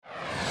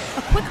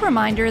A quick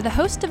reminder, the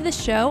hosts of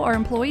this show are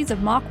employees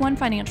of Mach 1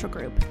 Financial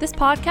Group. This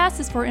podcast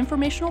is for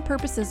informational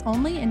purposes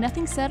only, and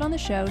nothing said on the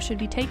show should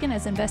be taken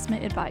as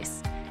investment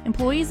advice.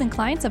 Employees and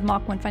clients of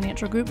Mach 1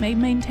 Financial Group may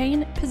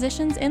maintain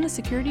positions in the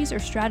securities or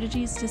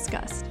strategies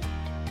discussed.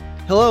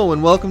 Hello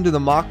and welcome to the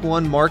Mach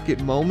 1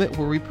 Market Moment,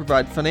 where we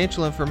provide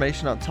financial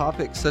information on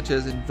topics such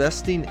as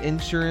investing,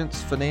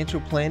 insurance, financial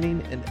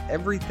planning, and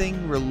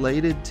everything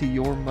related to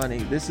your money.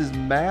 This is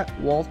Matt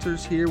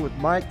Walters here with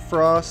Mike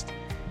Frost,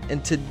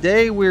 and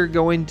today we're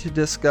going to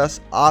discuss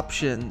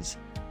options,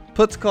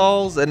 puts,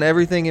 calls, and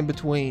everything in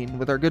between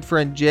with our good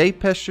friend Jay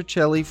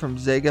Pestrichelli from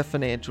Zega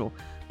Financial.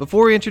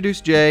 Before we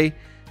introduce Jay,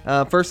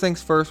 first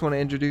things first, I want to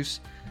introduce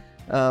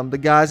the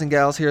guys and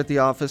gals here at the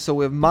office. So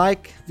we have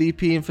Mike,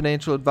 VP and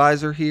Financial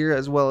Advisor here,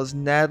 as well as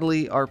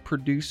Natalie, our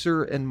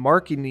Producer and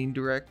Marketing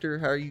Director.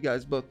 How are you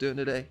guys both doing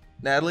today?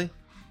 Natalie?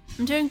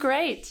 I'm doing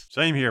great.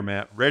 Same here,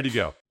 Matt. Ready to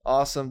go.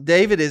 Awesome.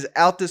 David is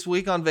out this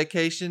week on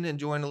vacation,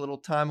 enjoying a little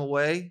time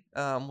away,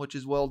 which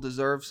is well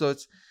deserved. So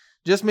it's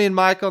just me and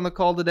Mike on the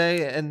call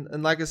today. And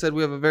like I said,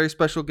 we have a very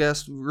special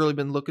guest. We've really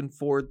been looking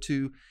forward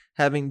to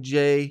having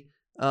Jay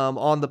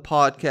on the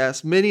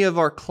podcast. Many of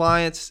our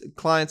clients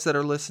that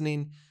are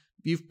listening,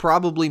 you've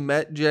probably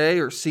met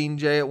Jay or seen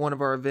Jay at one of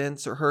our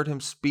events or heard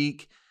him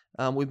speak.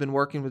 We've been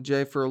working with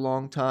Jay for a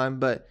long time.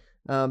 But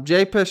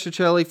Jay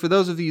Pestrichelli, for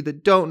those of you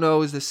that don't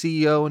know, is the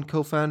CEO and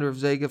co-founder of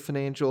Zega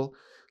Financial.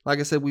 Like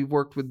I said, we've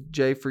worked with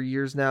Jay for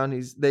years now, and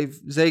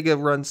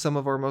Zega runs some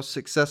of our most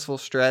successful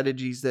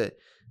strategies that,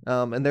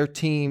 and their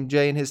team,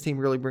 Jay and his team,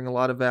 really bring a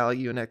lot of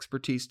value and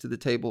expertise to the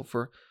table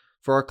for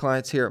our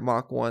clients here at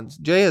Mach 1.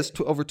 Jay has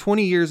over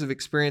 20 years of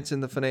experience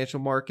in the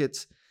financial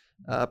markets.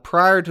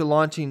 Prior to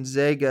launching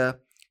Zega,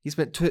 he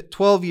spent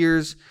 12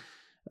 years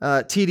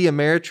at TD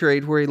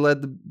Ameritrade, where he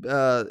led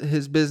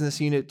his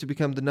business unit to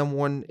become the number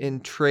one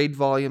in trade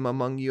volume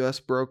among U.S.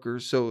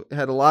 brokers. So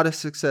had a lot of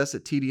success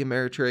at TD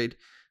Ameritrade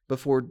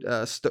before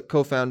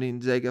co-founding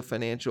Zega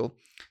Financial.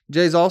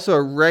 Jay's also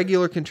a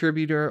regular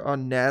contributor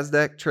on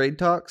NASDAQ Trade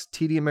Talks,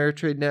 TD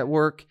Ameritrade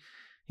Network.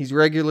 He's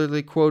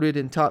regularly quoted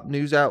in top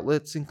news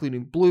outlets,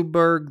 including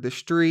Bloomberg, The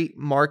Street,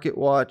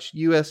 MarketWatch,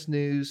 U.S.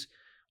 News,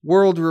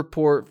 World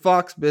Report,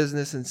 Fox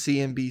Business, and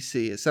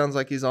CNBC. It sounds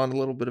like he's on a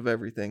little bit of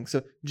everything.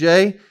 So,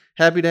 Jay,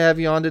 happy to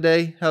have you on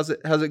today. How's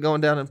it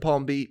going down in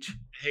Palm Beach?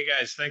 Hey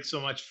guys, thanks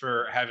so much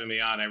for having me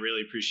on. I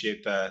really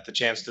appreciate the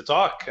chance to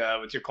talk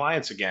with your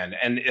clients again.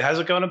 And how's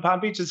it going in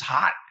Palm Beach? It's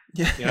hot.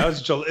 Yeah. You know,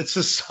 it's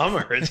the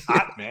summer. It's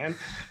hot, man.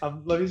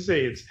 Let me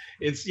see.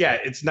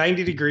 It's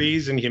 90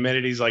 degrees and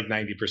humidity's like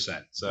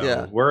 90%. So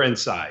yeah. We're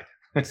inside.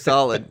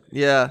 Solid.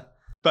 Yeah.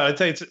 But I'd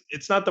say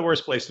it's not the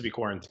worst place to be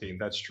quarantined.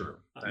 That's true.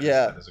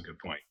 That is a good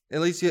point.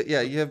 At least you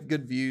have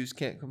good views.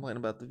 Can't complain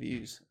about the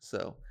views.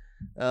 So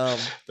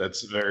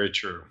that's very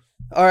true.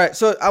 All right.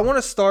 So I want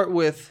to start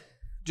with,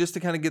 just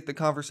to kind of get the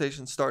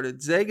conversation started,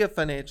 Zega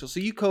Financial. So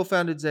you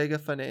co-founded Zega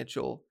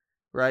Financial,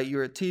 right?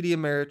 You're at TD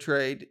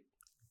Ameritrade.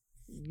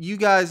 You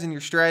guys and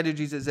your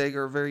strategies at Zega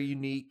are very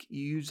unique.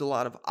 You use a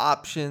lot of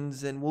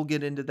options, and we'll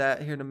get into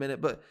that here in a minute.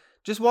 But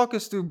just walk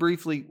us through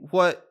briefly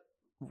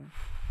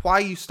why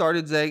you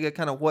started Zega,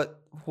 kind of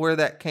where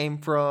that came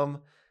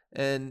from,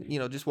 and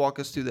just walk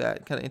us through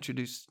that, kind of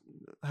introduce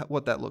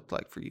what that looked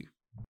like for you.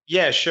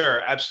 Yeah, sure,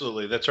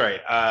 absolutely, that's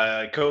right.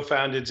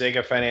 Co-founded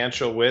Zega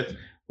Financial with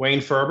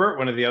Wayne Ferber,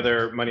 one of the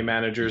other money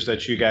managers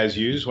that you guys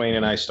use. Wayne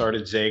and I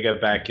started Zega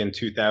back in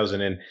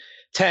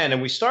 2010, and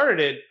we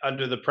started it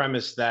under the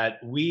premise that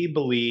we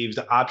believed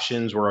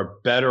options were a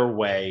better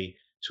way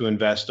to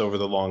invest over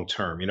the long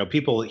term.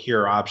 People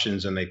hear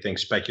options and they think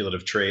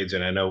speculative trades,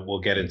 and I know we'll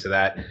get into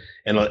that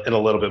in a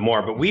little bit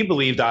more, but we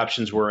believed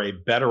options were a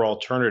better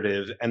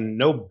alternative and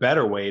no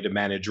better way to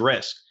manage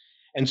risk.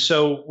 And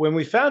so when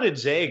we founded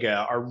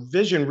Zega, our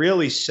vision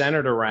really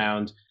centered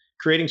around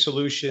creating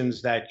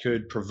solutions that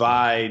could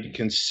provide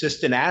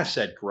consistent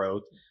asset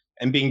growth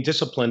and being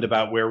disciplined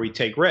about where we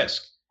take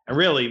risk, and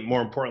really,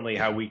 more importantly,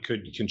 how we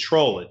could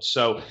control it.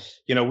 So,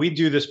 we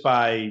do this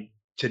by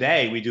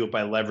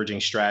leveraging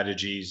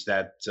strategies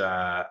that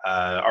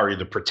are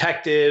either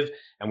protective,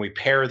 and we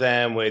pair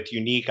them with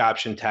unique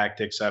option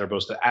tactics that are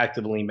both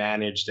actively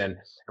managed and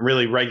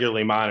really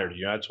regularly monitored.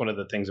 That's one of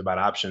the things about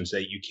options,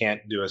 that you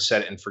can't do a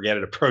set it and forget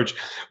it approach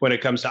when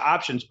it comes to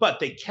options, but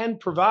they can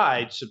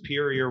provide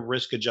superior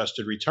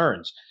risk-adjusted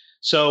returns.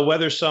 So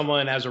whether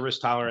someone has a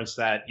risk tolerance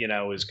that,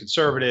 is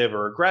conservative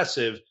or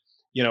aggressive,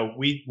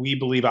 we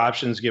believe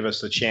options give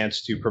us the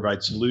chance to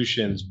provide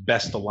solutions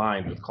best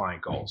aligned with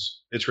client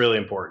goals. It's really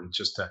important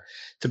just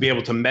to be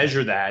able to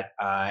measure that,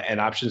 and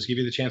options give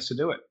you the chance to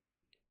do it.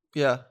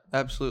 Yeah,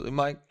 absolutely.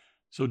 Mike?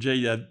 So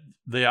Jay,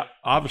 they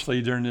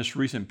obviously during this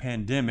recent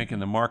pandemic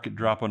and the market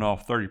dropping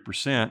off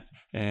 30%,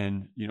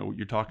 and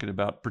you're talking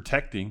about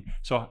protecting.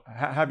 So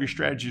how have your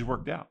strategies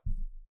worked out?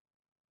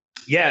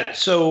 Yeah.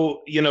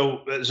 So,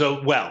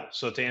 so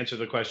to answer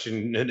the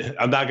question,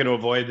 I'm not going to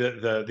avoid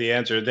the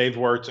answer. They've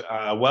worked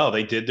well.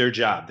 They did their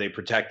job. They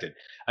protected.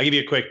 I'll give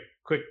you a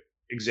quick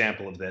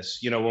example of this.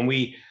 When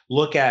we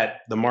look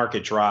at the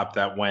market drop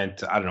that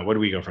went, I don't know, what do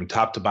we go from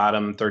top to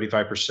bottom,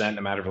 35% in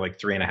a matter of like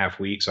 3.5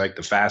 weeks, like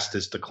the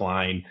fastest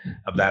decline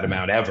of that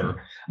amount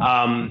ever.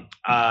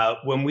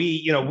 When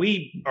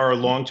we are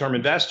long-term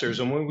investors,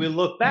 and when we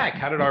look back,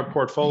 how did our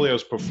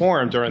portfolios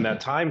perform during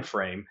that time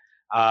frame?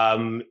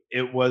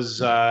 It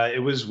was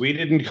we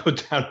didn't go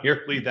down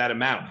nearly that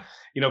amount.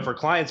 For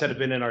clients that have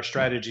been in our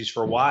strategies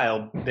for a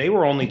while, they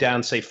were only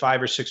down, say,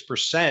 5 or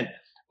 6%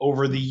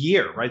 over the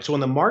year, right? So when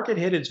the market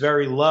hit its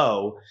very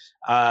low,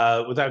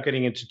 without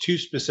getting into too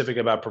specific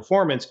about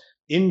performance,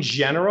 in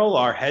general,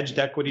 our hedged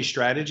equity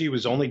strategy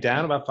was only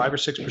down about 5 or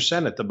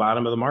 6% at the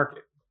bottom of the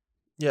market.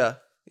 Yeah.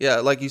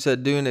 Yeah. Like you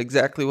said, doing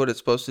exactly what it's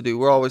supposed to do.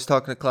 We're always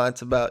talking to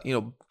clients about,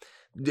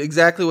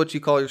 exactly what you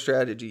call your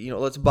strategy.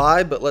 Let's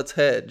buy, but let's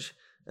hedge.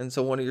 And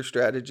so one of your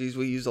strategies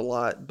we use a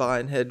lot, buy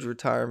and hedge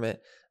retirement,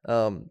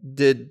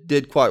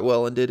 did quite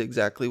well and did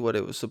exactly what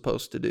it was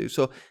supposed to do.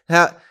 So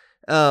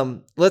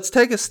let's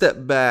take a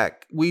step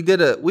back. We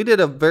did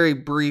a very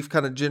brief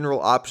kind of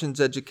general options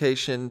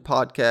education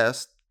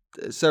podcast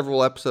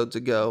several episodes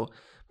ago.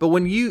 But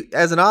when you,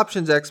 as an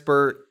options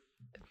expert,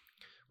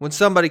 when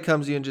somebody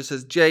comes to you and just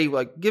says, Jay,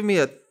 like, give me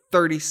a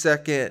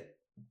 30-second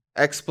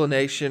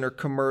explanation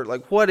or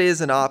like, what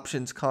is an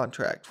options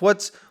contract?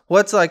 What's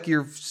like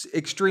your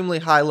extremely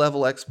high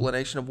level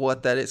explanation of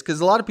what that is? Because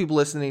a lot of people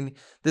listening,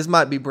 this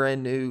might be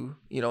brand new,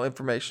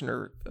 information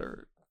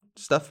or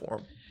stuff for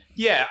them.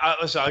 Yeah,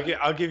 listen,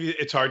 I'll give you,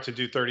 it's hard to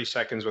do 30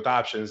 seconds with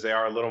options. They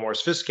are a little more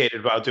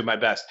sophisticated, but I'll do my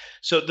best.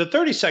 So the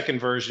 30-second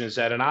version is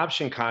that an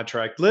option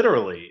contract,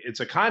 literally,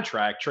 it's a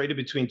contract traded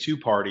between two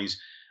parties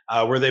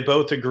where they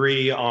both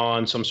agree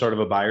on some sort of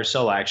a buy or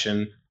sell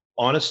action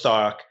on a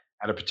stock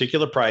at a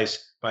particular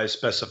price by a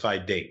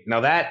specified date.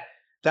 Now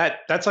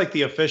that's like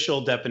the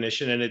official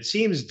definition, and it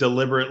seems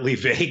deliberately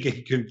vague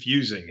and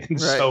confusing. And right.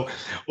 So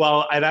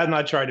and I'm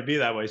not trying to be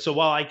that way. So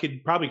while I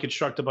could probably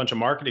construct a bunch of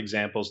market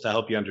examples to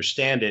help you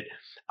understand it,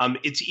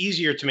 it's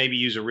easier to maybe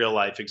use a real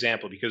life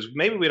example, because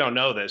maybe we don't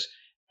know this.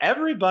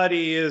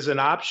 Everybody is an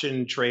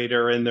option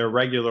trader in their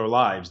regular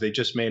lives. They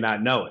just may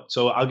not know it.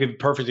 So I'll give a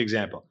perfect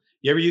example.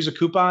 You ever use a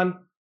coupon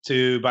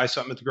to buy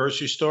something at the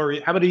grocery store?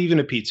 How about even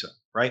a pizza,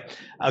 right?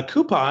 A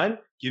coupon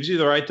gives you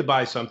the right to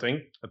buy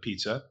something, a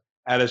pizza,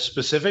 at a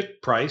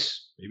specific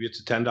price, maybe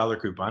it's a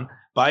 $10 coupon,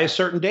 by a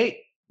certain date,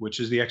 which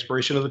is the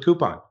expiration of the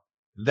coupon.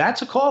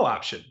 That's a call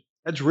option.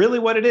 That's really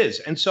what it is.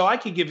 And so I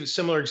could give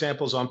similar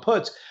examples on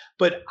puts,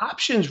 but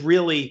options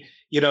really,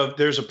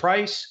 there's a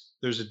price,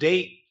 there's a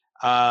date,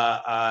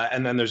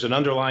 and then there's an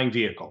underlying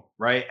vehicle,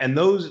 right? And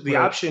the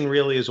option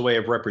really is a way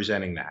of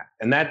representing that.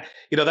 And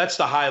that's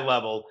the high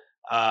level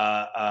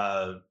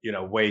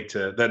way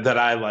that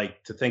I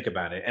like to think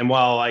about it. And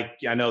while I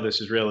know this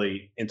is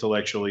really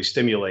intellectually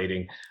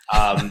stimulating,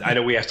 I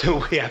know we have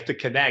to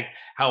connect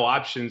how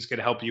options can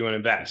help you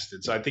invest.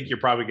 And so I think you're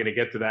probably going to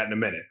get to that in a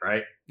minute,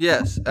 right?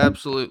 Yes,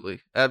 absolutely.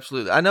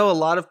 Absolutely. I know a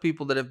lot of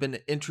people that have been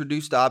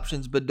introduced to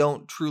options but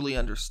don't truly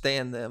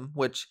understand them,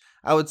 which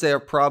I would say are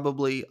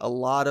probably a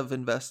lot of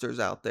investors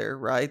out there,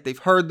 right? They've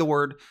heard the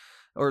word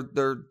or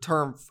their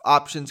term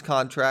options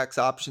contracts,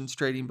 options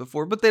trading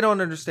before, but they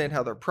don't understand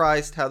how they're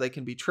priced, how they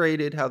can be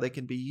traded, how they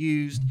can be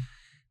used.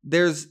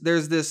 There's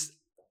this,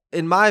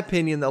 in my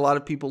opinion, a lot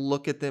of people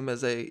look at them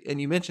as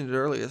and you mentioned it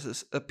earlier,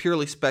 as a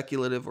purely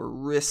speculative or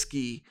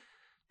risky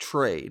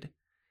trade.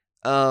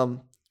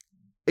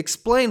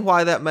 Explain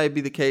why that might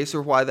be the case,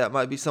 or why that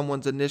might be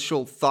someone's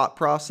initial thought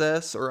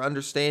process or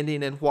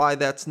understanding, and why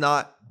that's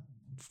not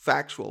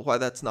factual, why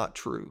that's not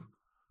true.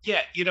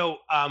 Yeah,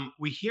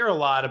 we hear a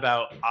lot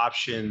about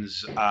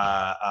options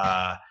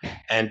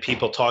and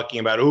people talking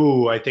about,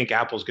 I think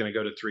Apple's going to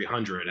go to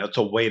 300. That's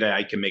a way that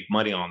I can make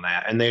money on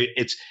that. And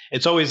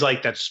it's always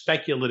like that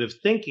speculative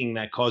thinking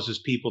that causes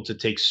people to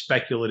take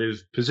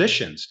speculative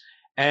positions.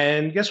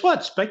 And guess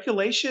what?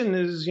 Speculation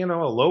is, a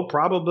low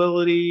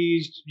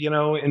probability,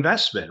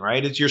 investment,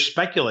 right? You're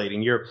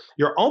speculating, you're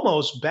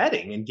almost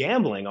betting and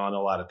gambling on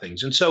a lot of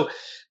things. And so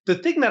the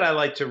thing that I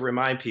like to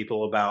remind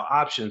people about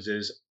options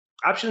is,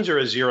 options are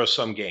a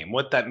zero-sum game.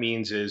 What that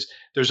means is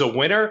there's a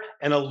winner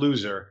and a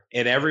loser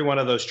in every one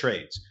of those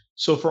trades.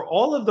 So for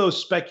all of those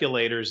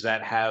speculators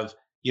that have,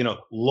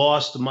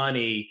 lost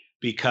money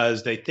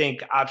because they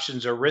think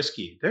options are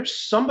risky, there's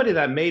somebody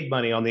that made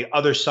money on the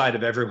other side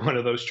of every one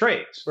of those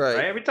trades. Right.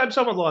 Every time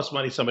someone lost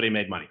money, somebody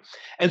made money.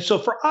 And so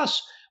for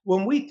us,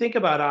 when we think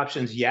about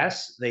options,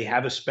 yes, they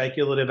have a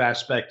speculative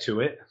aspect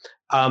to it.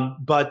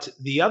 But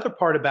the other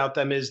part about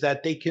them is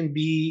that they can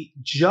be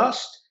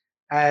just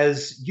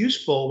as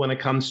useful when it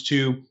comes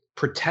to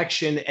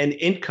protection and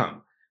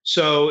income.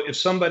 So if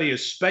somebody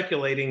is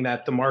speculating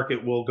that the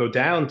market will go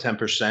down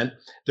 10%,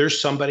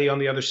 there's somebody on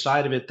the other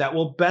side of it that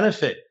will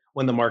benefit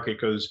when the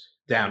market goes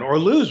down, or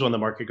lose when the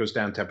market goes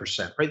down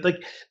 10%, right?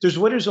 Like, there's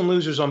winners and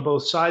losers on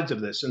both sides of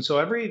this. And so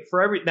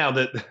now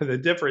the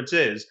difference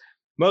is,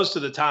 most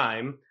of the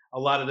time,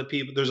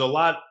 there's a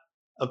lot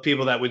of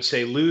people that would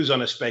say lose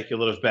on a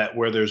speculative bet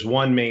where there's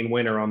one main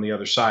winner on the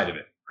other side of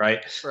it.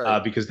 Right.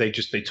 Because they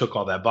took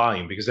all that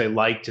volume, because they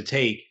like to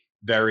take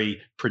very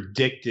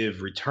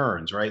predictive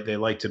returns, right? They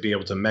like to be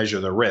able to measure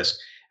the risk.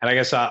 And I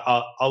guess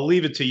I'll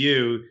leave it to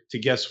you to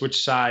guess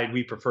which side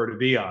we prefer to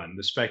be on,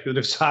 the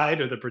speculative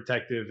side or the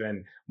protective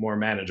and more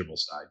manageable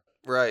side.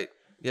 Right.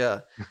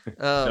 Yeah.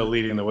 No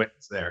leading the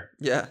witness there.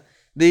 Yeah.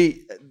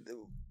 The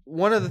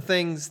one of the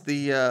things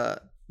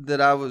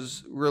that I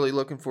was really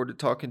looking forward to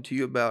talking to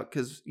you about,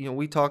 because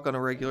we talk on a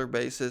regular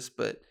basis,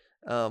 but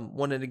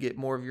wanted to get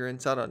more of your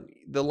insight on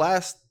the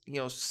last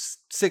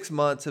 6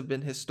 months have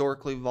been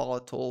historically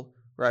volatile,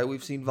 right?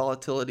 We've seen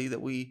volatility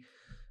that we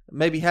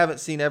maybe haven't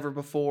seen ever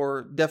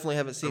before. Definitely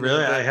haven't seen.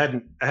 Really, I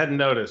hadn't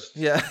noticed.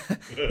 Yeah,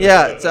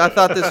 yeah. So I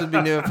thought this would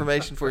be new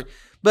information for you.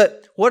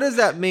 But what does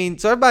that mean?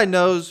 So everybody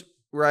knows,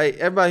 right?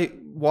 Everybody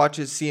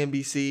watches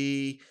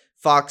CNBC,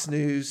 Fox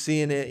News,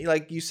 CNN.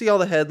 Like you see all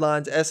the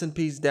headlines.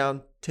 S&P's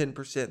down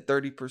 10%,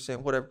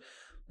 30%, whatever.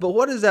 But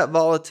what does that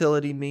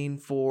volatility mean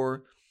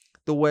for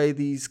the way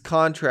these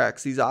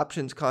contracts, these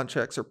options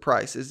contracts are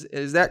priced?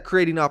 Is that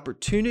creating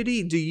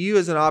opportunity? Do you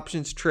as an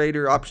options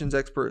trader, options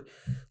expert,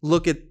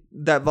 look at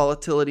that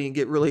volatility and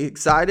get really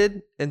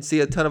excited and see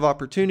a ton of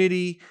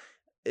opportunity?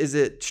 Is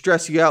it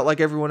stress you out like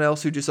everyone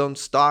else who just owns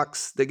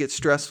stocks that get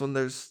stressed when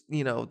there's,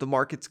 the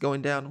market's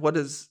going down? What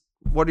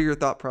are your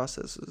thought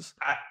processes?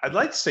 I'd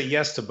like to say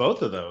yes to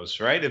both of those,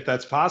 right? If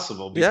that's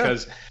possible,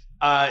 because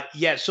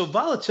so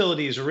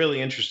volatility is a really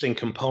interesting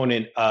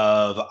component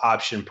of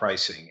option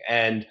pricing.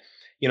 And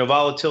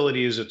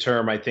volatility is a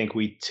term I think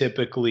we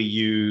typically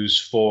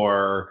use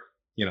for,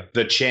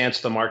 the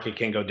chance the market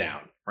can go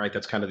down, right?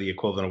 That's kind of the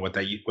equivalent of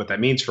what that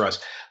means for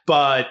us.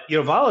 But,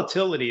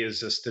 volatility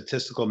is a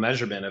statistical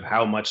measurement of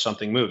how much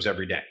something moves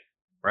every day,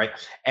 right?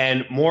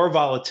 And more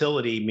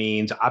volatility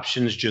means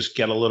options just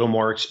get a little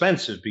more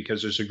expensive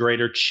because there's a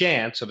greater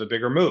chance of a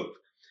bigger move.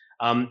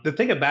 The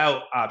thing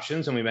about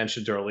options, and we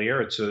mentioned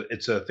earlier, it's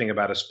a thing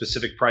about a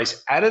specific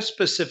price at a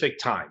specific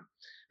time.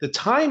 The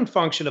time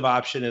function of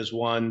option is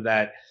one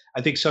that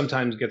I think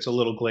sometimes gets a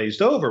little glazed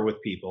over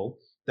with people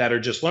that are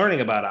just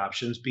learning about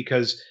options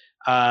because,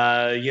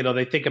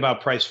 they think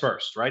about price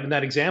first, right? In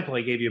that example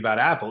I gave you about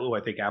Apple, I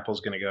think Apple's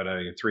going to go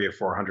to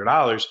 $300 or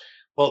 $400.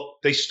 Well,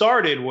 they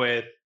started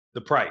with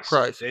the price.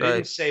 They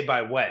didn't say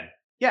by when.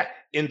 Yeah,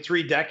 in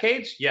 3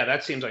 decades? Yeah,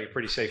 that seems like a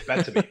pretty safe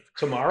bet to me.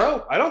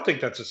 Tomorrow? I don't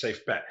think that's a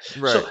safe bet.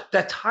 Right. So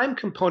that time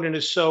component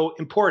is so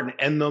important.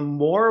 And the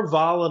more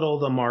volatile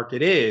the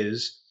market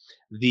is,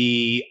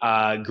 the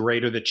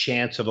greater the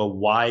chance of a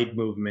wide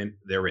movement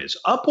there is,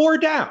 up or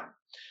down.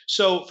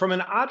 So from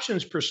an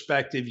options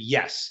perspective,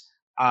 yes,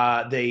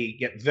 they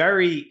get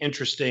very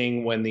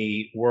interesting when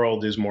the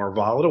world is more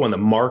volatile, when the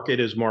market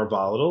is more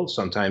volatile,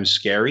 sometimes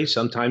scary,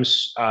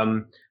 sometimes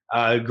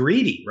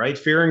greedy, right?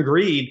 Fear and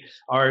greed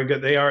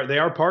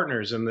are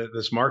partners in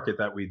this market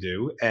that we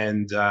do.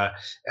 And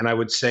I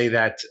would say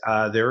that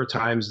there are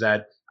times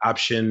that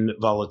option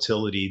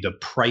volatility, the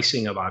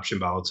pricing of option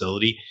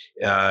volatility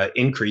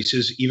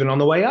increases even on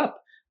the way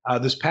up.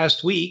 This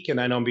past week,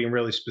 and I know I'm being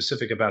really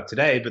specific about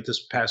today, but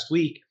this past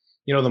week,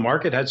 the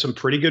market had some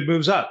pretty good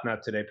moves up.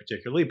 Not today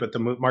particularly, but the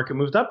market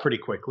moved up pretty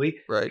quickly.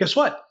 Right. Guess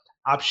what?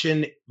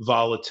 Option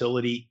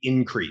volatility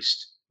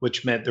increased,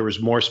 which meant there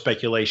was more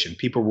speculation.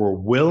 People were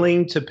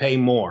willing to pay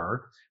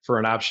more for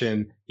an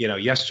option,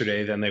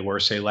 yesterday than they were,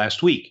 say,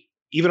 last week,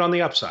 even on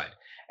the upside.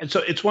 And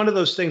so it's one of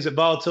those things that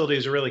volatility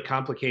is a really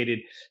complicated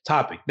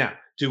topic. Now,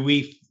 do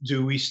we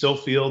still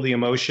feel the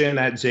emotion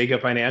at Zega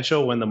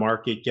Financial when the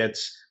market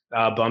gets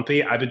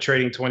bumpy? I've been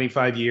trading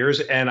 25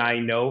 years, and I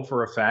know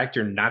for a fact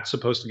you're not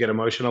supposed to get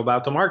emotional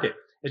about the market.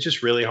 It's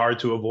just really hard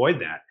to avoid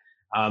that.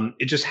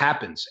 It just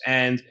happens.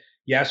 And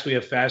yes, we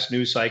have fast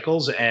news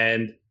cycles,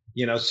 and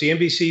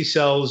CNBC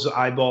sells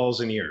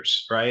eyeballs and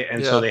ears, right?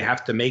 And so they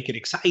have to make it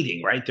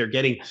exciting, right?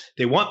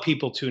 They want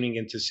people tuning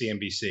into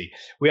CNBC.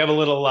 We have a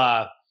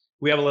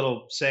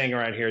little saying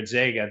around here at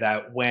Zega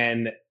that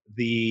when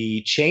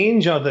the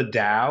change of the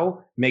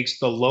Dow makes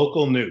the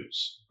local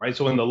news, right?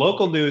 So when the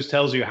local news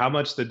tells you how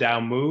much the Dow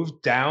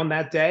moved down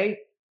that day,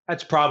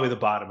 that's probably the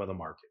bottom of the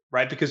market,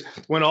 right? Because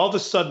when all of a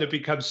sudden it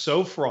becomes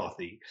so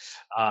frothy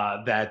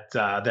that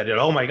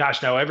oh my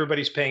gosh, now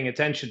everybody's paying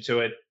attention to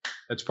it,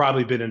 that's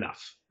probably been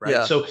enough, right?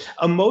 Yeah. So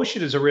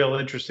emotion is a real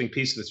interesting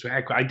piece of this.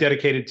 I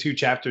dedicated 2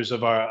 chapters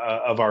of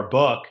our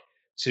book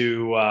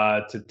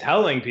to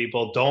telling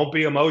people, don't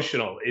be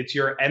emotional. It's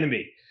your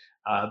enemy.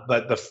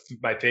 But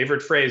my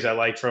favorite phrase I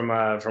like from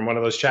one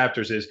of those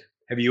chapters is,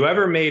 have you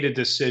ever made a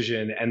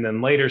decision and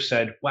then later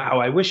said, wow,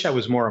 I wish I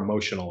was more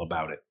emotional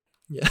about it?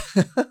 Yeah.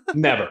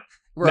 Never.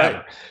 Right.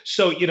 Never.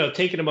 So,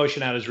 taking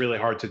emotion out is really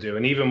hard to do.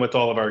 And even with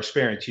all of our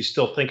experience, you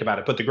still think about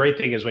it. But the great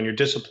thing is when you're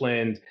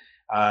disciplined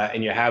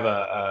and you have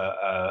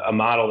a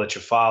model that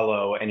you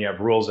follow and you have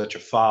rules that you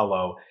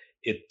follow,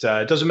 it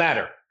doesn't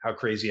matter how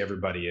crazy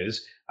everybody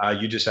is.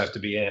 You just have to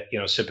be,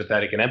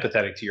 sympathetic and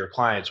empathetic to your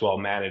clients while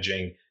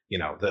managing,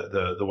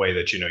 the way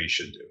that you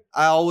should do.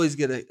 I always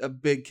get a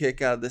big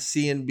kick out of the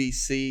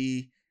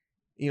CNBC,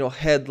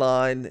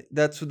 headline.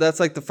 That's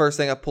like the first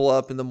thing I pull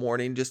up in the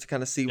morning just to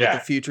kind of see what the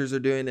futures are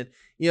doing. And,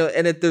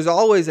 there's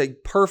always a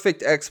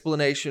perfect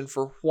explanation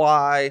for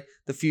why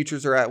the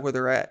futures are at where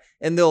they're at.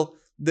 And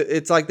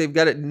it's like they've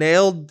got it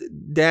nailed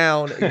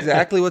down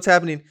exactly what's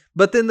happening,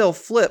 but then they'll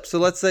flip. So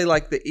let's say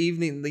like the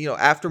evening,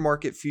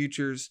 aftermarket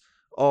futures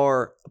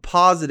are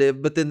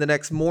positive, but then the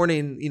next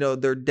morning,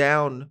 they're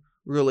down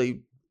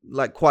really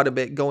like quite a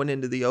bit going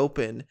into the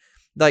open.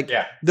 Like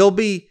there'll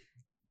be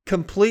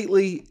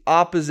completely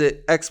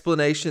opposite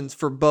explanations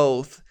for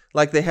both.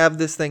 Like they have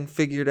this thing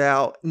figured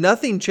out.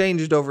 Nothing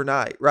changed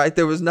overnight, right?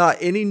 There was not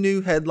any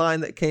new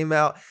headline that came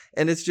out.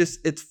 And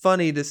it's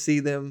funny to see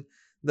them,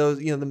 those,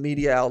 the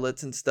media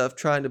outlets and stuff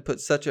trying to put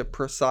such a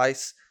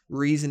precise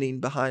reasoning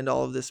behind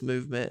all of this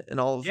movement and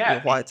all of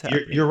why it's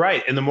happening. You're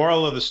right. And the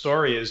moral of the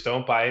story is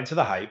don't buy into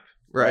the hype,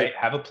 right?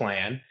 Have a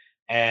plan.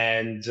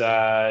 And,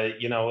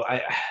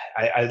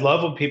 I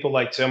love when people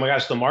like say, oh my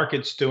gosh, the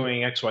market's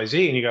doing X, Y,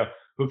 Z. And you go,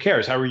 who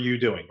cares? How are you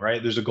doing?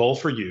 Right? There's a goal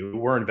for you.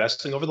 We're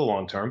investing over the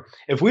long term.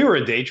 If we were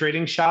a day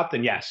trading shop,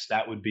 then yes,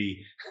 that would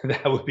be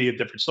a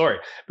different story.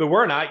 But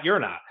we're not. You're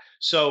not.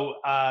 So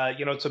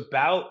it's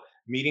about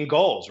meeting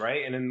goals,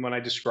 right? And then when I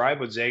described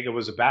what Zega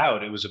was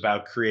about, it was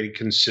about creating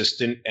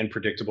consistent and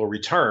predictable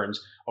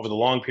returns over the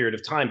long period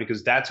of time,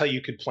 because that's how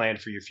you could plan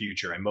for your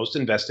future. And most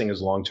investing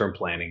is long-term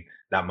planning,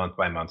 not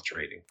month-by-month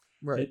trading.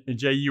 Right. And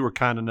Jay, you were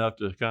kind enough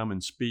to come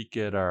and speak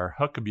at our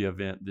Huckabee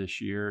event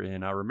this year.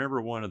 And I remember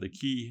one of the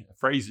key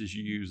phrases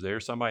you used there.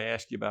 Somebody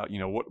asked you about,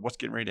 what's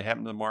getting ready to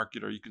happen to the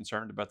market? Are you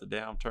concerned about the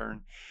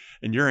downturn?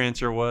 And your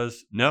answer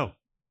was, no,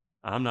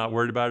 I'm not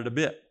worried about it a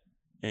bit.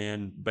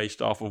 And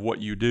based off of what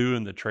you do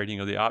and the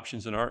trading of the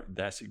options and art,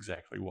 that's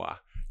exactly why.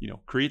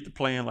 Create the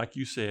plan, like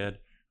you said,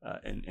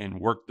 and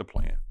work the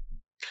plan.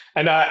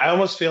 And I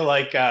almost feel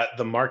like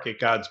the market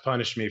gods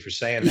punished me for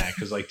saying that,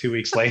 because like 2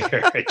 weeks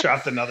later, it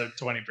dropped another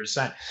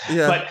 20%.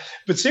 Yeah.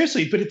 But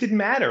seriously, it didn't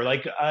matter.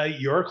 Like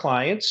your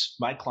clients,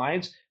 my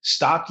clients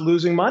stopped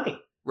losing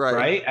money.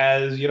 Right.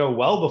 As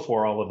well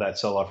before all of that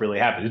sell-off really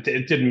happened.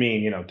 It didn't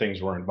mean,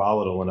 things weren't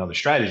volatile in other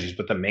strategies,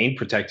 but the main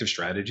protective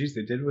strategies,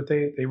 they did what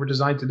they were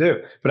designed to do.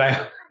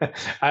 But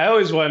I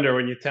always wonder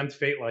when you tempt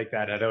fate like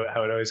that,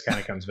 how it always kind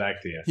of comes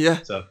back to you.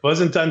 Yeah. So it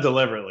wasn't done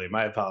deliberately.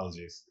 My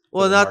apologies.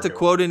 Well, not to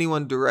quote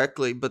anyone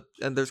directly,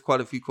 and there's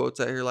quite a few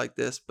quotes out here like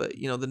this, but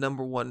the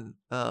number one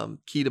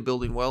key to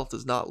building wealth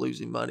is not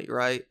losing money,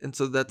 right? And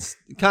so that's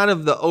kind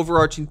of the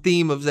overarching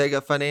theme of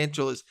Zega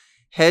Financial is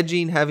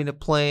hedging, having a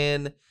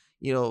plan,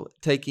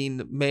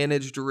 taking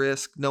managed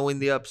risk, knowing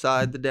the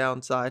upside, the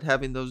downside,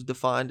 having those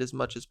defined as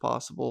much as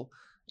possible.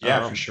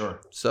 Yeah, for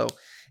sure. So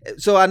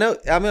I know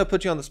I'm going to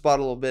put you on the spot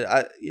a little bit.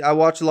 I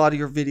watch a lot of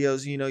your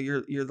videos.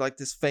 You're like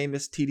this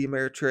famous TD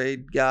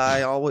Ameritrade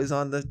guy, always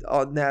on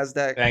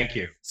NASDAQ. Thank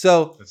you.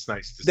 So that's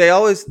nice. They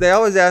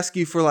always ask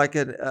you for like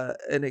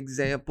an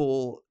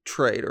example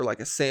trade or like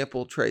a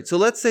sample trade. So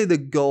let's say the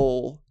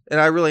goal, and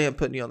I really am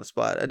putting you on the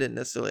spot. I didn't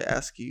necessarily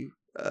ask you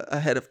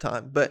ahead of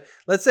time, but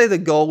let's say the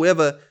goal, we have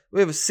a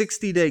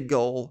 60-day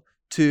goal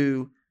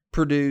to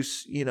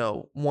produce 1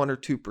 or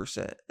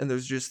 2%, and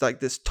there's just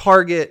like this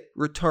target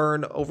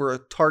return over a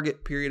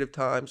target period of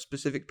time,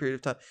 specific period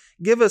of time.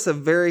 Give us a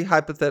very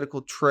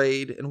hypothetical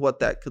trade and what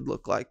that could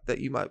look like that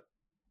you might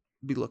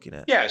be looking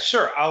at. Yeah,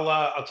 sure.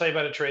 I'll tell you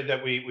about a trade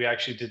that we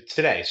actually did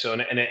today. So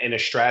in a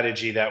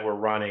strategy that we're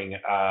running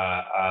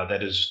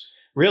that is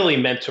really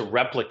meant to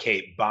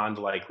replicate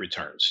bond-like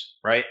returns,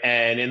 right?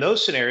 And in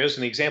those scenarios,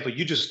 in the example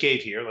you just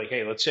gave here, like,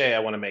 hey, let's say I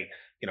want to make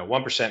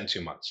 1% in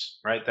 2 months,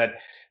 right? That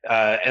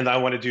and I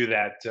want to do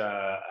that.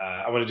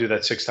 I want to do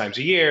that 6 times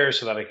a year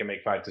so that I can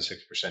make 5 to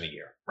 6% a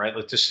year, right?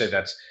 Let's just say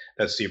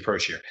that's the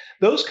approach here.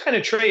 Those kind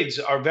of trades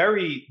are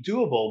very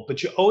doable,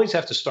 but you always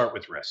have to start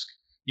with risk.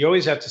 You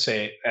always have to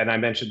say, and I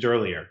mentioned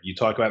earlier, you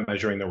talk about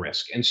measuring the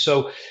risk. And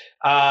so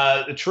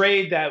the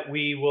trade that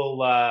we will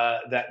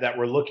that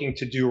we're looking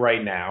to do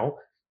right now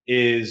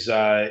is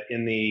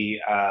in the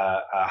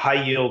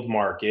high yield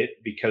market,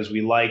 because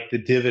we like the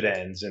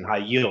dividends in high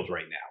yield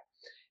right now.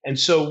 And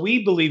so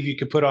we believe you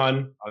could put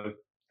on,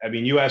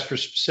 you asked for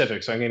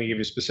specifics. I'm going to give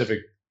you specific,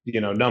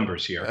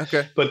 numbers here.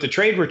 Okay. But the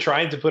trade we're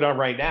trying to put on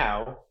right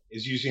now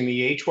is using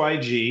the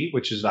HYG,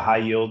 which is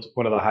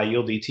one of the high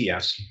yield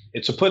ETFs.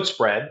 It's a put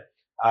spread.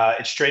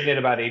 It's trading at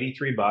about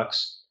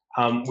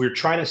 $83. We're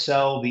trying to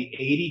sell the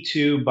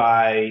 82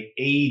 by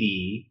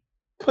 80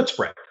 put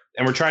spread,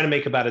 and we're trying to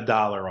make about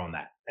 $1 on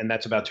that. And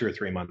that's about 2 or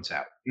 3 months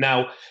out.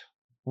 Now,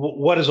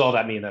 what does all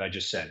that mean that I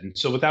just said? And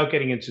so without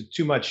getting into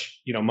too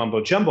much,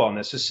 mumbo jumbo on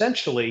this,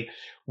 essentially,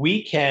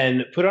 we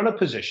can put on a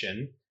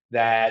position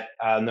that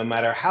no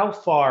matter how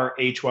far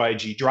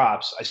HYG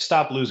drops, I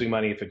stop losing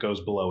money if it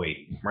goes below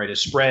 80, right? A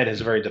spread has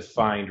a very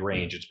defined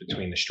range. It's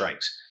between the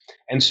strikes.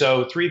 And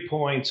so 3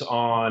 points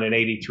on an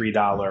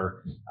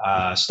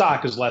 $83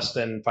 stock is less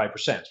than 5%.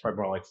 It's probably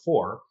more like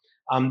 4.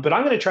 But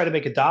I'm going to try to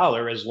make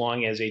 $1 as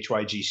long as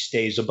HYG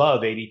stays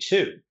above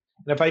 82.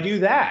 And if I do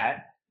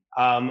that,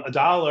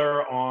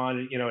 $1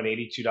 on, an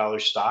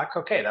 $82 stock,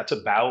 okay, that's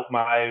about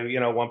my,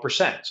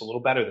 1%. It's a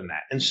little better than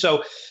that. And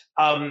so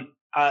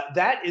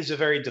That is a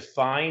very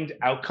defined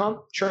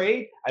outcome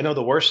trade. I know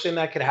the worst thing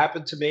that could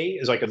happen to me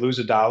is I could lose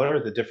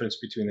 $1, the difference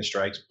between the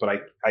strikes, but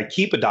I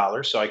keep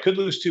 $1. So I could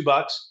lose $2,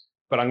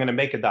 but I'm going to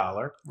make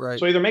 $1. Right.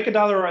 So either make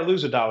 $1 or I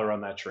lose $1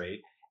 on that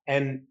trade.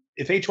 And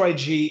if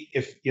HYG,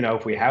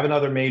 if we have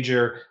another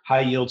major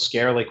high yield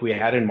scare like we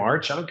had in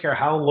March, I don't care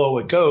how low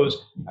it goes,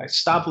 I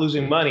stop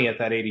losing money at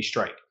that 80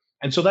 strike.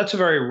 And so that's a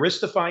very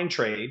risk defined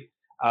trade.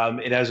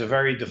 It has a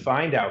very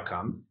defined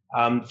outcome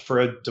for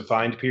a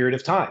defined period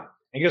of time.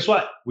 And guess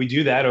what? We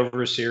do that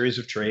over a series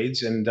of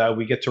trades, and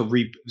we get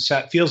to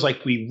feels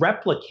like we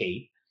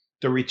replicate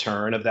the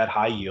return of that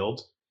high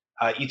yield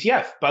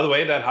ETF. By the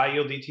way, that high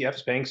yield ETF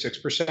is paying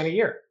 6% a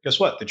year. Guess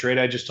what? The trade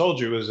I just told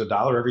you is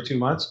 $1 every 2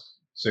 months,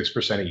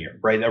 6% a year,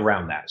 right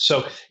around that.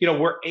 So,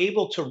 we're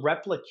able to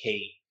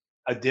replicate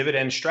a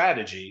dividend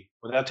strategy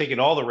without taking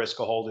all the risk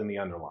of holding the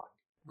underlying.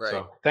 Right.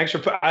 So thanks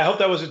I hope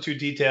that wasn't too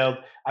detailed.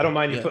 I don't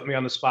mind you putting me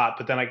on the spot,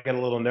 but then I get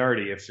a little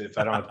nerdy if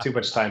I don't have too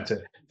much time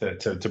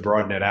to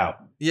broaden it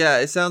out. Yeah,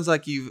 it sounds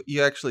like you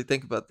actually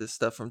think about this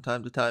stuff from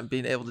time to time,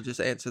 being able to just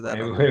answer that.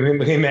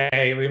 We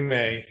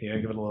may.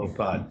 Give it a little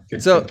thought.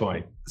 Good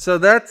point. So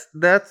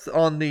that's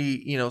on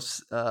the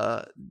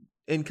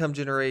income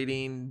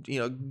generating,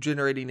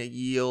 generating a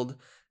yield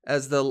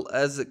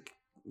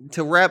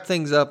to wrap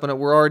things up. And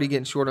we're already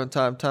getting short on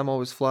time. Time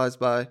always flies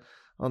by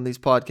on these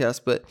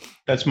podcasts, but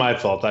that's my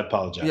fault. I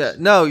apologize. Yeah,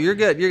 no, you're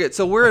good.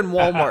 So we're in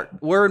Walmart.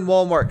 We're in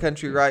Walmart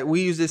country, right?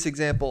 We use this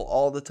example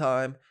all the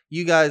time.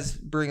 You guys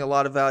bring a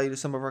lot of value to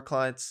some of our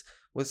clients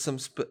with some,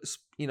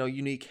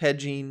 unique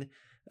hedging,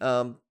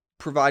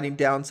 providing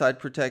downside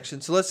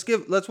protection. So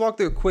let's walk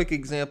through a quick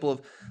example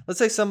of, let's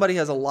say somebody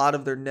has a lot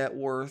of their net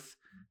worth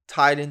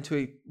tied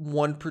into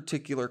one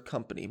particular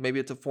company. Maybe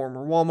it's a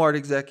former Walmart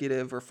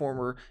executive or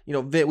former, we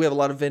have a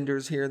lot of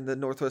vendors here in the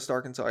Northwest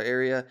Arkansas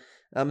area.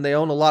 They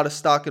own a lot of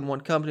stock in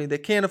one company. They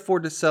can't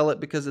afford to sell it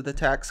because of the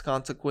tax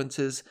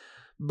consequences,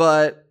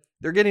 but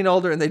they're getting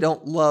older and they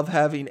don't love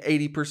having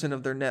 80%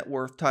 of their net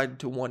worth tied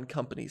to one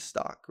company's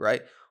stock,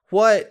 right?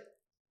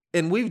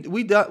 And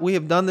we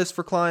have done this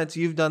for clients.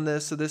 You've done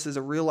this, so this is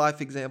a real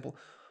life example.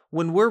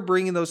 When we're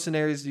bringing those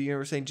scenarios to you and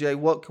we're saying, Jay,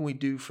 what can we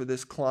do for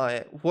this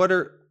client? What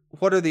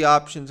are the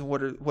options, and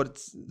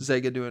what's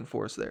Zega doing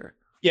for us there?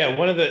 Yeah,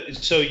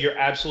 so you're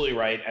absolutely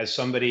right. As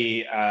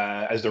somebody,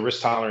 as the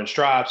risk tolerance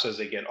drops, as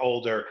they get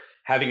older,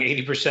 having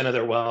 80% of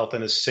their wealth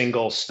in a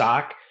single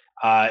stock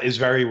is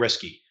very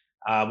risky.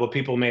 What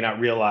people may not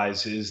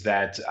realize is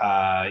that,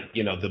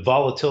 the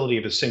volatility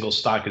of a single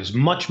stock is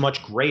much,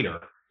 much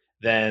greater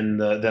than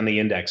the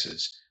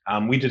indexes.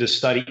 We did a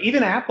study,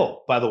 even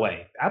Apple, by the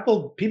way.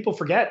 People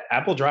forget,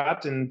 Apple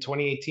dropped in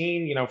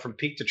 2018, from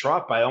peak to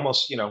trough by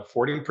almost,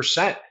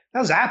 40%. That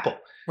was Apple.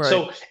 Right.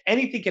 So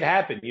anything could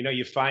happen.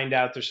 You find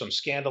out there's some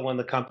scandal in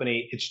the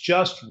company. It's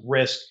just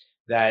risk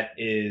that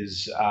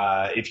is,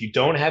 if you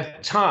don't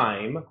have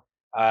time,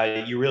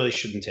 you really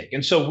shouldn't take.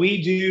 And so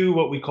we do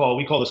what we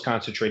call this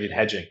concentrated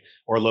hedging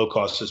or low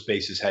cost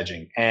basis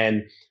hedging.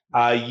 And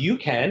you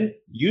can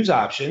use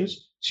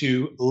options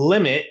to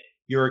limit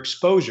your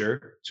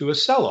exposure to a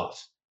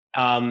sell-off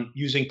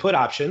using put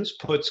options.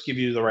 Puts give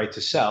you the right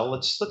to sell.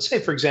 Let's say,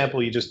 for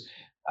example, you just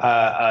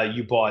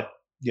you bought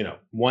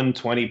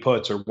 120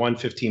 puts or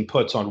 115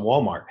 puts on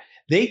Walmart.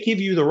 They give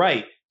you the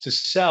right to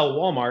sell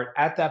Walmart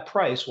at that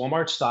price,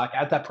 Walmart stock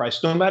at that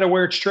price, no matter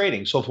where it's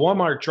trading. So if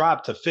Walmart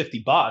dropped to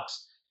 $50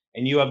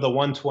 and you have the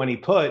 120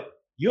 put,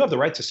 you have the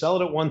right to sell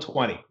it at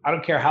 120. I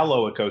don't care how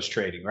low it goes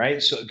trading,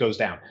 right? So it goes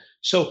down.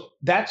 So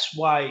that's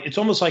why it's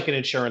almost like an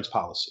insurance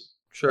policy.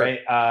 Sure. Right.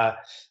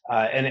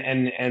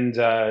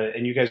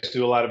 And you guys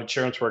do a lot of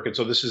insurance work. And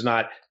so this is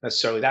not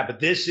necessarily that,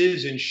 but this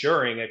is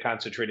insuring a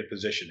concentrated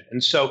position.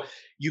 And so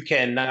you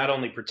can not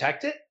only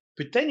protect it,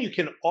 but then you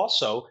can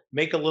also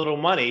make a little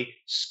money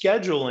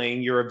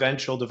scheduling your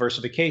eventual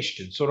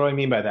diversification. So what do I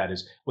mean by that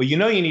is, well, you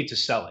need to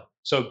sell it.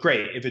 So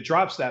great. If it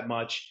drops that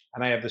much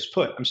and I have this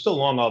put, I'm still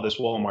long all this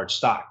Walmart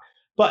stock.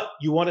 But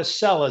you want to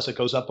sell as it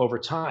goes up over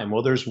time.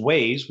 Well, there's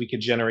ways we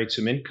could generate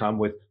some income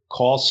with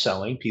call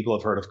selling. People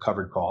have heard of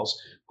covered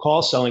calls,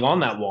 call selling on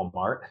that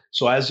Walmart.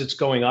 So as it's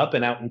going up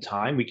and out in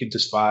time, we could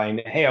define,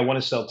 hey, I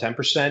want to sell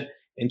 10%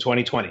 in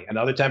 2020,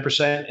 another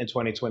 10% in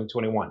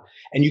 2021.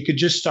 And you could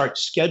just start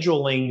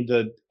scheduling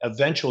the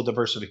eventual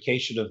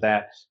diversification of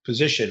that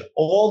position,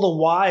 all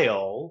the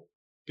while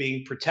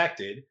being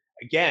protected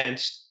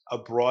against a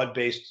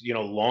broad-based,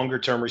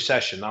 longer-term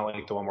recession, not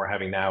like the one we're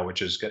having now,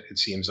 which is, it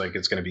seems like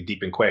it's going to be deep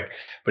and quick.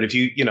 But if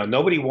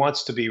nobody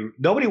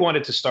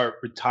wanted to start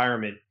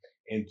retirement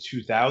in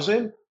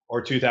 2000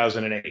 or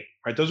 2008,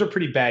 right? Those are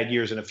pretty bad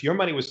years. And if your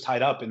money was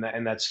tied up in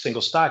that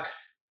single stock,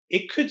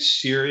 it could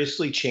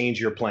seriously change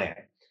your plan.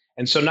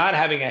 And so not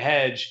having a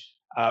hedge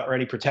or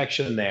any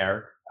protection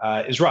there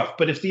is rough.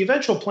 But if the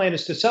eventual plan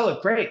is to sell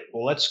it, great.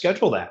 Well, let's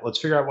schedule that. Let's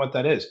figure out what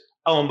that is.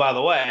 Oh, and by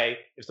the way,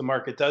 if the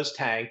market does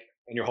tank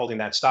and you're holding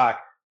that stock,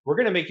 we're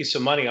going to make you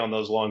some money on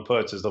those long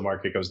puts as the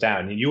market goes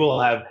down. And you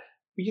will have,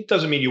 it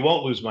doesn't mean you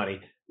won't lose money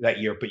that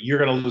year, but you're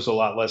going to lose a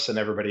lot less than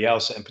everybody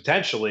else and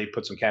potentially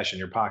put some cash in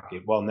your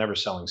pocket while never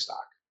selling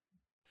stock.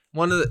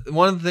 One of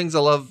the things I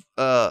love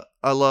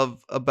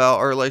about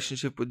our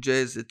relationship with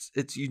Jay is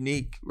it's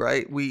unique,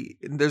 right?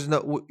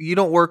 You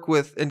don't work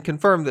with, and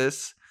confirm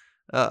this.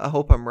 I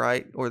hope I'm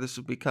right, or this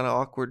would be kind of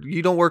awkward.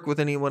 You don't work with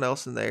anyone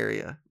else in the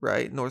area,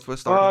 right?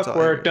 Northwest Arkansas.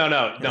 Awkward.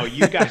 No.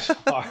 You guys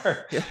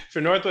are Yeah.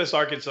 for Northwest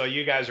Arkansas.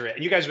 You guys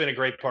have been a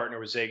great partner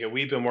with Zega.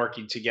 We've been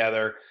working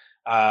together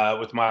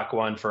with Mach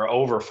 1 for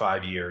over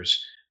 5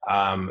 years.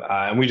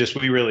 And we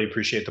really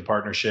appreciate the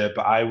partnership.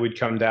 I would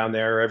come down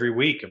there every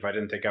week if I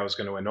didn't think I was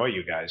going to annoy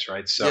you guys,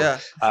 right? So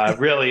Yeah.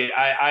 really,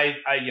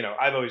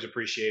 I've always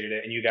appreciated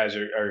it, and you guys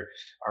are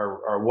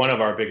one of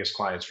our biggest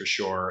clients for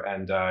sure.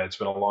 And it's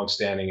been a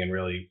long-standing and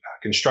really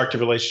constructive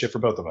relationship for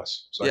both of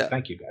us. So Yeah.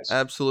 thank you guys.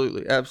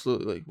 Absolutely.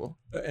 Well,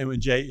 And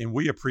Jay, and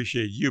we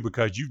appreciate you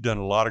because you've done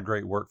a lot of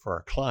great work for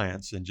our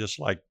clients. And just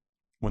like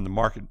when the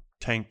market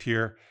tanked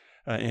here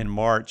in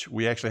March,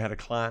 we actually had a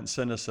client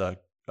send us a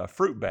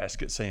fruit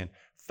basket saying,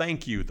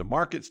 thank you. The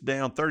market's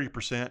down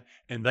 30%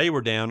 and they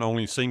were down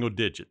only single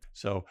digit.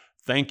 So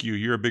thank you.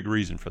 You're a big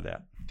reason for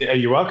that. Yeah,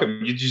 you're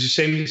welcome. Did you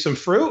send me some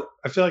fruit?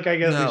 I feel like I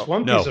got at least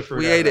one piece of fruit.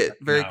 We out ate of it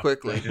very No,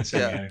 quickly. you didn't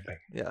send me Yeah. anything.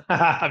 Yeah.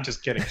 I'm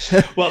just kidding.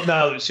 Well,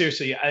 no,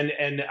 seriously.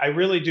 And I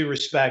really do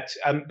respect,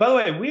 by the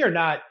way, we are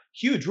not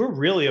huge. We're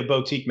really a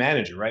boutique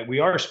manager, right? We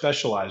are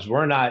specialized.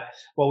 We're not,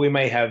 well, we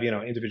may have,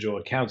 individual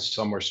accounts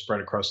somewhere spread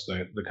across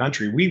the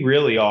country. We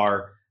really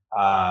are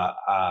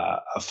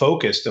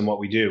focused in what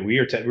we do. We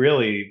are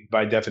really,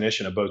 by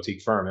definition, a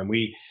boutique firm. And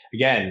we're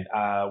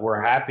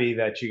happy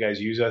that you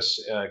guys use us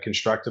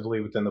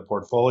constructively within the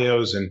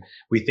portfolios. And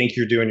we think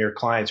you're doing your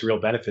clients real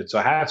benefits. So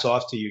hats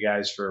off to you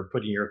guys for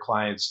putting your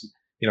clients,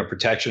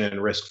 protection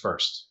and risk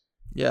first.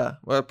 Yeah.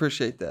 Well, I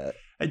appreciate that.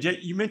 Hey, Jay,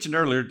 you mentioned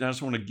earlier, and I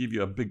just want to give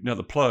you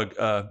another plug,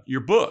 your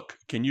book.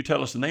 Can you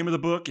tell us the name of the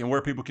book and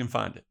where people can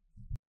find it?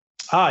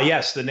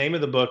 Yes. The name of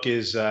the book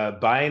is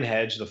Buy and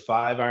Hedge, the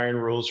 5 Iron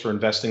Rules for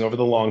Investing Over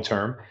the Long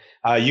Term.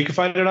 You can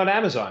find it on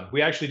Amazon.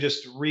 We actually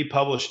just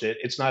republished it.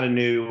 It's not a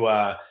new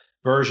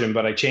version,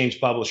 but I changed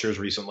publishers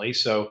recently.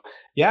 So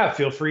yeah,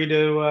 feel free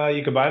to,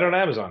 you can buy it on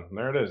Amazon.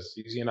 There it is.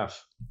 Easy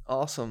enough.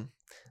 Awesome.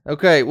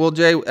 Okay. Well,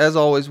 Jay, as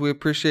always, we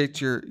appreciate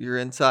your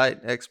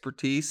insight,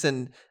 expertise,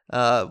 and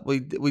we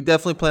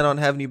definitely plan on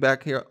having you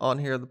back here on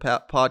the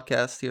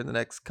podcast here in the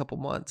next couple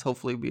months.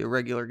 Hopefully be a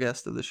regular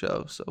guest of the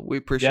show. So we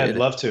appreciate it. Yeah, I'd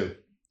love to.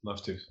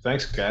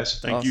 Thanks, guys.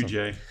 Thank you,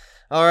 Jay.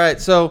 All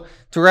right. So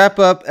to wrap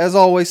up, as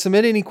always,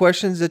 submit any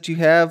questions that you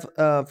have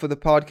for the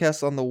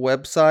podcast on the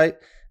website.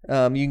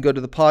 You can go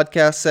to the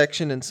podcast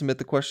section and submit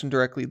the question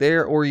directly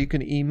there, or you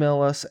can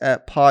email us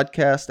at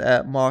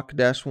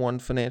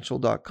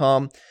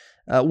podcast@mach-1financial.com.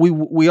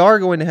 We are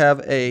going to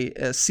have a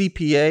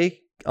CPA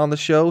on the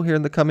show here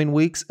in the coming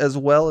weeks, as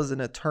well as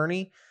an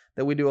attorney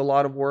that we do a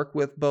lot of work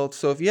with both.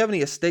 So if you have any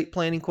estate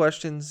planning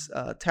questions,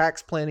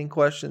 tax planning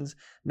questions,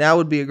 now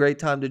would be a great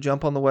time to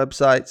jump on the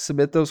website,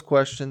 submit those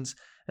questions,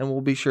 and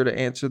we'll be sure to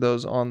answer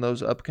those on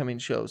those upcoming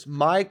shows.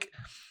 Mike,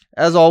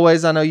 as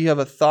always, I know you have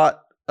a thought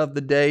of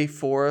the day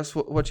for us.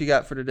 What you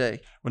got for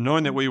today? Well,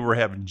 knowing that we were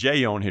having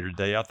Jay on here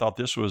today, I thought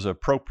this was an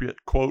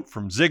appropriate quote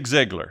from Zig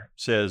Ziglar. It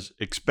says,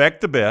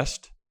 expect the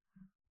best,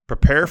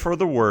 prepare for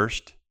the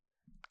worst,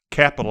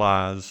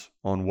 capitalize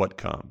on what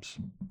comes.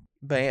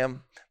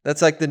 Bam.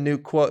 That's like the new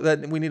quote.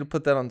 That we need to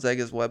put that on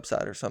Zega's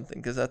website or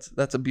something, because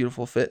that's a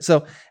beautiful fit.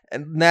 So,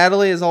 and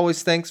Natalie, as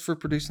always, thanks for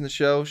producing the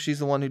show. She's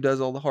the one who does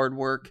all the hard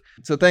work.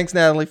 So thanks,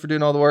 Natalie, for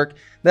doing all the work.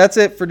 That's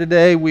it for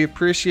today. We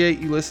appreciate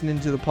you listening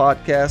to the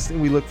podcast, and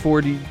we look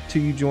forward to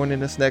you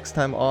joining us next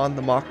time on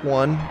the Mach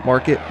 1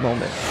 Market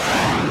Moment.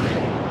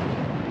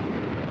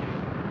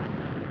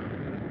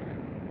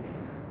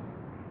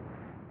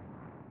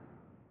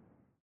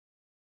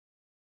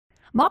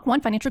 Mach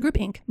 1 Financial Group,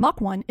 Inc., Mach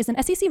 1, is an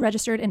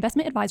SEC-registered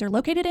investment advisor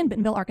located in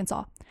Bentonville,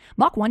 Arkansas.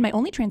 Mach 1 may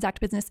only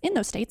transact business in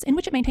those states in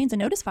which it maintains a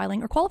notice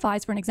filing or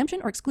qualifies for an exemption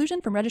or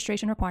exclusion from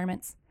registration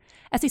requirements.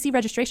 SEC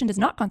registration does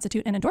not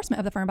constitute an endorsement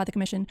of the firm by the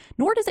Commission,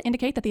 nor does it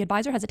indicate that the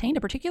advisor has attained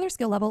a particular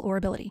skill level or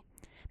ability.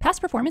 Past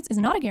performance is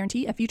not a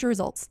guarantee of future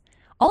results.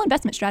 All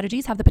investment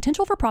strategies have the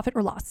potential for profit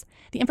or loss.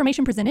 The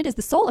information presented is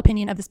the sole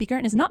opinion of the speaker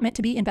and is not meant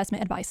to be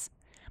investment advice.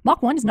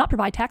 Mach 1 does not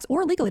provide tax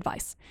or legal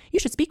advice. You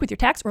should speak with your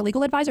tax or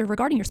legal advisor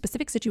regarding your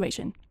specific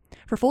situation.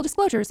 For full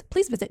disclosures,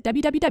 please visit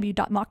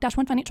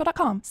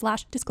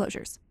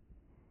www.mach-1financial.com/disclosures.